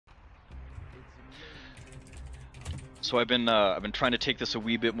So I've been trying to take this a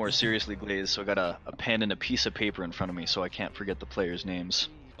wee bit more seriously, Glaze. So I got a pen and a piece of paper in front of me, so I can't forget the players' names.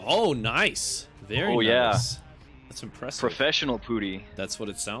 Oh, nice. Very nice. Yeah. That's impressive. Professional Pooty. That's what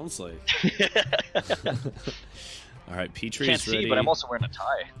it sounds like. All right, Petrie's Can't ready. see, but I'm also wearing a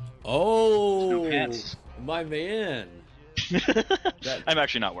tie. Oh, No pants. my man. I'm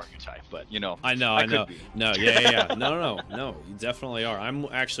actually not wearing a tie, but you know. I know. Be. No, yeah. No, you definitely are. I'm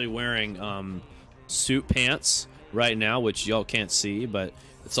actually wearing suit pants right now, which y'all can't see, but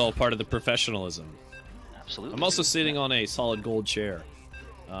it's all part of the professionalism. Absolutely. I'm also sitting on a solid gold chair.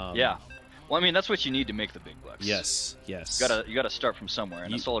 Yeah. Well, I mean, that's what you need to make the big bucks. Yes. You gotta start from somewhere,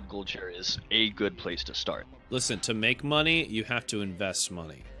 and a solid gold chair is a good place to start. Listen, to make money, you have to invest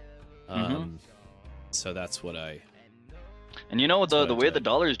money. So that's what I... And you know, the way the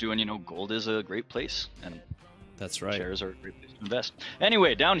dollar is doing, you know, gold is a great place, and that's right. Shares are a great place to invest.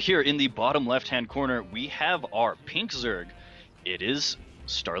 Anyway, down here in the bottom left-hand corner, we have our pink Zerg. It is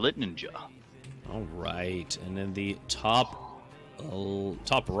Starletninja. All right, and then the top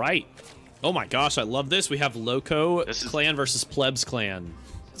right. Oh my gosh, I love this. We have Loco clan versus Plebs clan.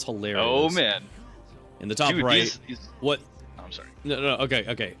 It's hilarious. Oh man. In the top right. What? Oh, I'm sorry. No,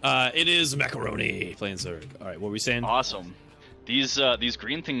 okay. It is Macaroni playing Zerg. All right, what were we saying? Awesome. These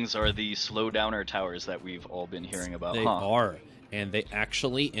green things are the slow downer towers that we've all been hearing about. They are, and they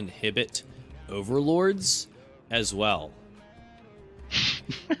actually inhibit overlords as well.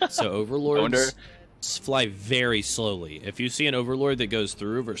 So overlords fly very slowly. If you see an overlord that goes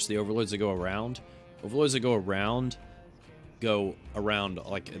through versus the overlords that go around, go around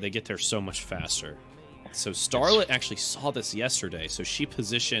like they get there so much faster. So Starlet actually saw this yesterday, so she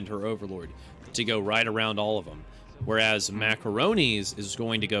positioned her overlord to go right around all of them, whereas Macaroni's is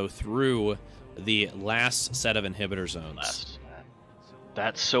going to go through the last set of inhibitor zones.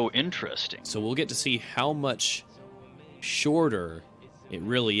 That's so interesting. So we'll get to see how much shorter it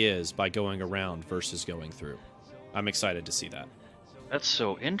really is by going around versus going through. I'm excited to see that. That's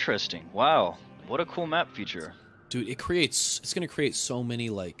so interesting. Wow. What a cool map feature. Dude, it's going to create so many,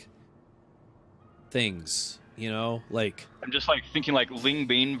 like, things, you know? Like... I'm just, like, thinking, like, Ling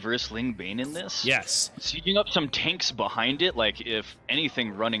Bane versus Ling Bane in this. Yes. Sieging up some tanks behind it, like, if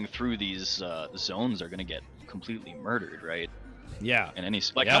anything running through these zones are going to get completely murdered, right? Yeah. And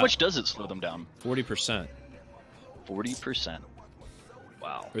how much does it slow them down? 40%. 40%.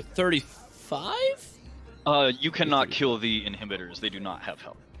 Wow. Or 35? You cannot kill the inhibitors. They do not have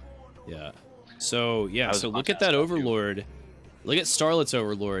health. Yeah. So, yeah, so look at that Overlord. Look at Starlet's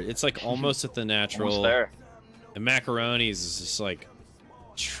Overlord. It's like almost at the natural. Almost there. And Macaroni's is just like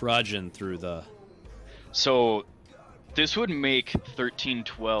trudging through the... So, this would make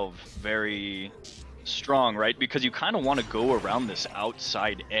 13-12 very strong, right? Because you kind of want to go around this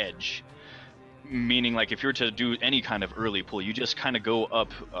outside edge. Meaning, like, if you're to do any kind of early pull, you just kind of go up,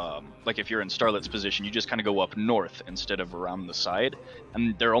 like if you're in Starlet's position, you just kind of go up north instead of around the side,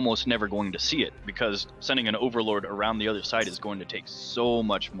 and they're almost never going to see it, because sending an Overlord around the other side is going to take so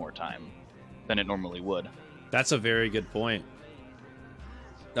much more time than it normally would. That's a very good point.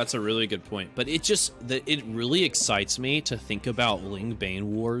 That's a really good point. But it really excites me to think about Ling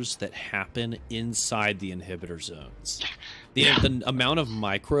Bane wars that happen inside the inhibitor zones. The amount of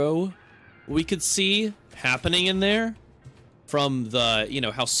micro we could see happening in there from the, you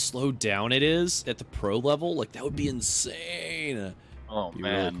know, how slowed down it is at the pro level. Like, that would be insane. Oh, be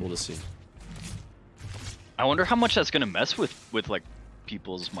man. Really cool to see. I wonder how much that's going to mess with like,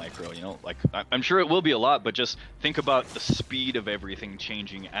 people's micro, you know? Like, I'm sure it will be a lot, but just think about the speed of everything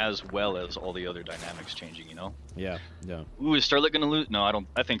changing as well as all the other dynamics changing, you know? Yeah. Ooh, is Starlet going to lose? No, I don't.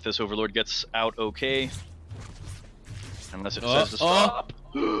 I think this Overlord gets out okay. Unless it says to stop.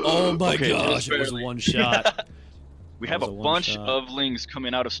 Oh my gosh, it was one shot. We have a bunch of Lings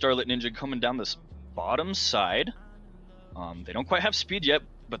coming out of Starletninja coming down this bottom side. They don't quite have speed yet,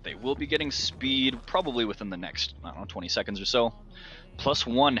 but they will be getting speed probably within the next, I don't know, 20 seconds or so.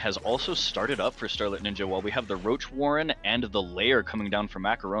 +1 has also started up for Starletninja, while we have the Roach Warren and the Lair coming down for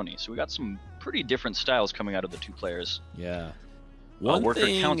Macaroni. So we got some pretty different styles coming out of the two players. Yeah. Worker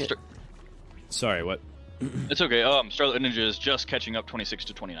count. Sorry, what? It's okay. Starletninja is just catching up 26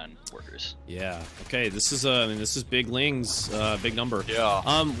 to 29 workers. Yeah. Okay. This is this is big Lings, big number. Yeah.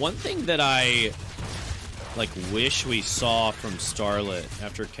 One thing that I wish we saw from Starlet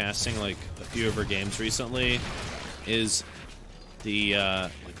after casting like a few of her games recently is the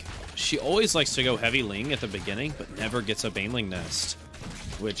she always likes to go heavy Ling at the beginning, but never gets a Baneling nest,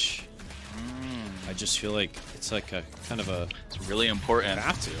 which I just feel like it's like a kind of a. It's really important.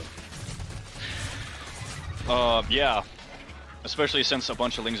 Have to. Yeah. Especially since a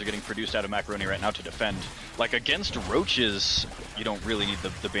bunch of lings are getting produced out of Macaroni right now to defend. Like, against roaches, you don't really need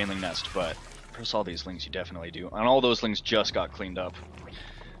the baneling nest, but versus all these lings, you definitely do. And all those lings just got cleaned up.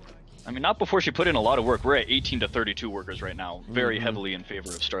 I mean, not before she put in a lot of work. We're at 18 to 32 workers right now, very heavily in favor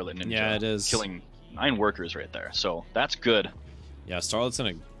of Starletninja. Yeah, it is. Killing 9 workers right there, so that's good. Yeah, Starlet's in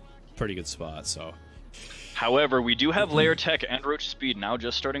a pretty good spot, so... However, we do have layer tech and roach speed now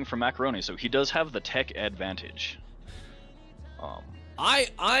just starting from Macaroni, so he does have the tech advantage.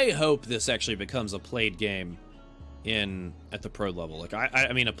 I hope this actually becomes a played game at the pro level. Like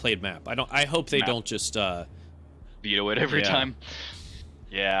I mean a played map. I hope they don't just veto it every time.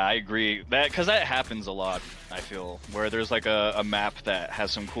 Yeah, I agree. Because that happens a lot, I feel, where there's like a map that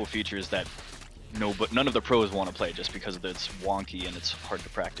has some cool features that none of the pros want to play just because it's wonky and it's hard to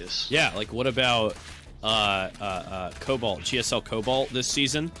practice. Yeah, like what about Cobalt, GSL Cobalt this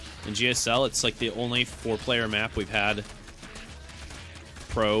season? In GSL, it's like the only 4-player map we've had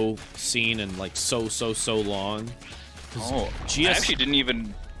pro scene in like so long. Oh, I actually didn't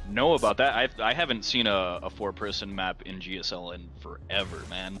even know about that. I haven't seen a 4-person map in GSL in forever,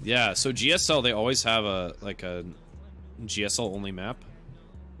 man. Yeah, so GSL, they always have a GSL only map.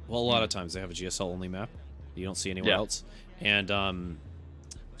 Well, a lot of times they have a GSL only map. You don't see anywhere else. And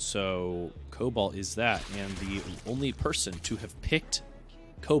so Cobalt is that, and the only person to have picked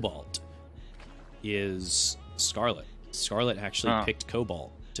Cobalt is Scarlet. Scarlet actually picked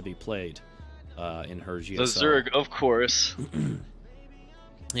Cobalt to be played in her GSL. The Zerg, of course.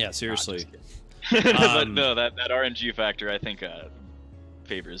 Yeah, seriously. But no, that RNG factor, I think,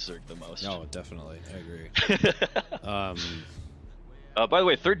 favors Zerg the most. No, definitely. I agree. By the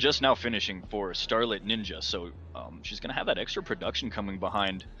way, third just now finishing for Starletninja, so she's going to have that extra production coming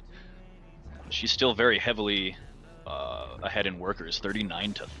behind. She's still very heavily ahead in workers,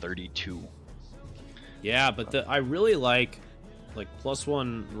 39 to 32. Yeah, but I really like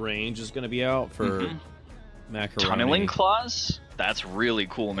 +1 range is going to be out for Macaroni. Tunneling claws? That's really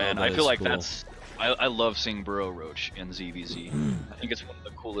cool, man. Oh, I feel like cool. that's... I love seeing Burrow Roach in ZVZ. I think it's one of the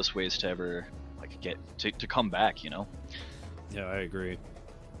coolest ways to ever get to come back, you know? Yeah, I agree.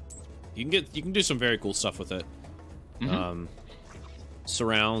 You can do some very cool stuff with it.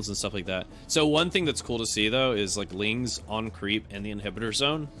 Surrounds and stuff like that. So one thing that's cool to see though is like lings on creep in the inhibitor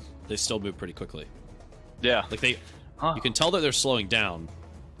zone, they still move pretty quickly. Yeah. Like you can tell that they're slowing down,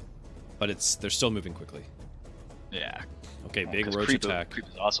 but they're still moving quickly. Yeah. Okay, big roach attack. Creep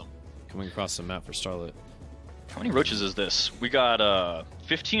is awesome. Coming across the map for Starlet. How many roaches is this? We got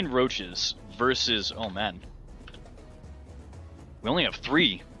 15 roaches versus, oh man, we only have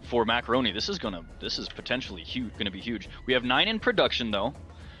 3 for Macaroni. This is potentially gonna be huge. We have 9 in production though,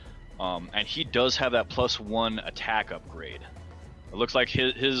 and he does have that +1 attack upgrade. It looks like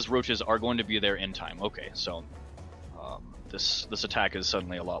his roaches are going to be there in time. Okay, so this attack is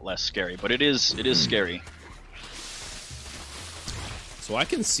suddenly a lot less scary, but it is scary. So I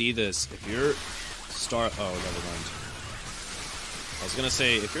can see this if you're oh, never mind. I was gonna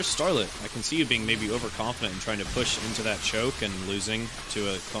say, if you're Starlet, I can see you being maybe overconfident and trying to push into that choke and losing to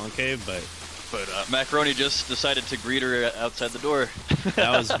a concave, but Macaroni just decided to greet her outside the door.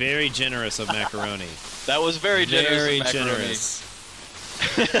 That was very generous of Macaroni. That was very generous. Very of Macaroni. generous.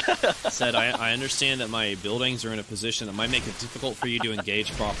 Said, I understand that my buildings are in a position that might make it difficult for you to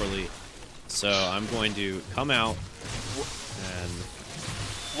engage properly, so I'm going to come out and...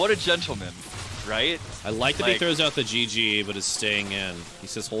 What a gentleman, right? I like that he throws out the GG, but is staying in. He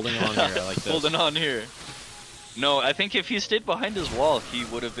says, holding on here. I like this. Holding on here. No, I think if he stayed behind his wall, he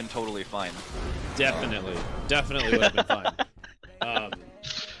would have been totally fine. Definitely. Definitely would have been fine.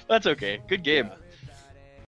 That's okay. Good game. Yeah.